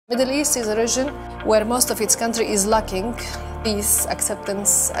Middle East is a region where most of its country is lacking peace,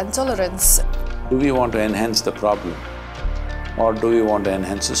 acceptance and tolerance. Do we want to enhance the problem or do we want to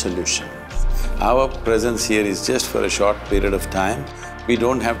enhance the solution? Our presence here is just for a short period of time. We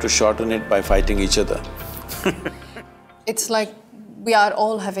don't have to shorten it by fighting each other. It's like we are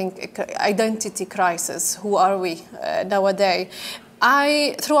all having an identity crisis. Who are we nowadays?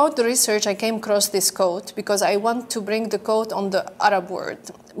 Throughout the research, I came across this quote because I want to bring the quote on the Arab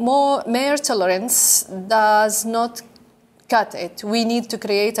word. Mere tolerance does not cut it. We need to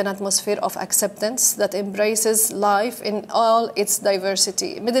create an atmosphere of acceptance that embraces life in all its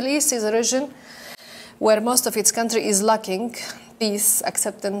diversity. Middle East is a region where most of its country is lacking peace,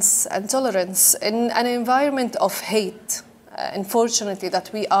 acceptance and tolerance in an environment of hate. Unfortunately,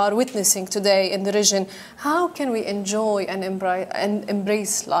 that we are witnessing today in the region. How can we enjoy and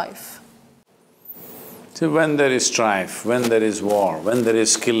embrace life? See, when there is strife, when there is war, when there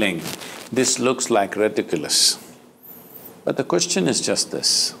is killing, this looks like ridiculous. But the question is just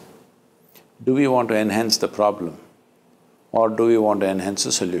this: do we want to enhance the problem or do we want to enhance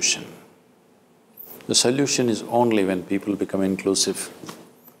the solution? The solution is only when people become inclusive.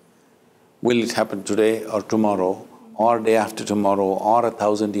 Will it happen today or tomorrow or day after tomorrow or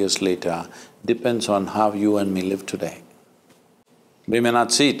 1,000 years later, depends on how you and me live today. We may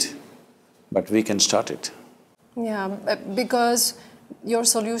not see it, but we can start it. Yeah, because your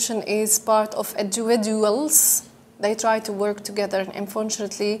solution is part of individuals. They try to work together.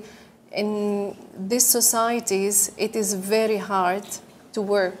 Unfortunately, in these societies, it is very hard to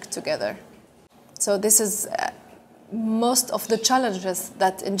work together. So this is most of the challenges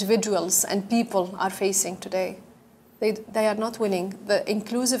that individuals and people are facing today. They are not winning. The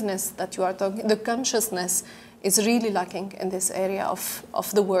inclusiveness that you are talking, the consciousness is really lacking in this area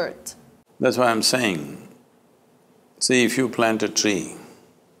of the world. That's why I'm saying, see, if you plant a tree,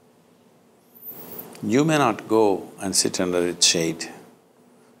 you may not go and sit under its shade.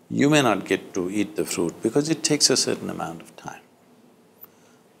 You may not get to eat the fruit because it takes a certain amount of time.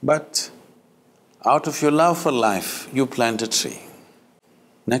 But out of your love for life, you plant a tree.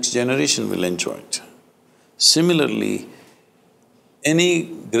 Next generation will enjoy it. Similarly, any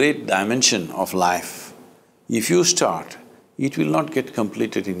great dimension of life, if you start, it will not get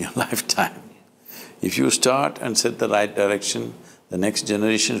completed in your lifetime. If you start and set the right direction, the next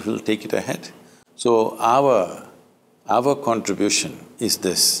generation will take it ahead. So our contribution is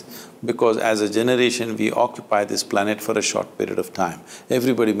this, because as a generation we occupy this planet for a short period of time.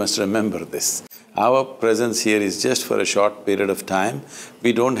 Everybody must remember this. Our presence here is just for a short period of time.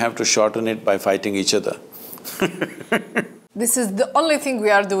 We don't have to shorten it by fighting each other. This is the only thing we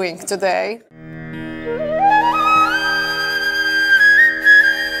are doing today.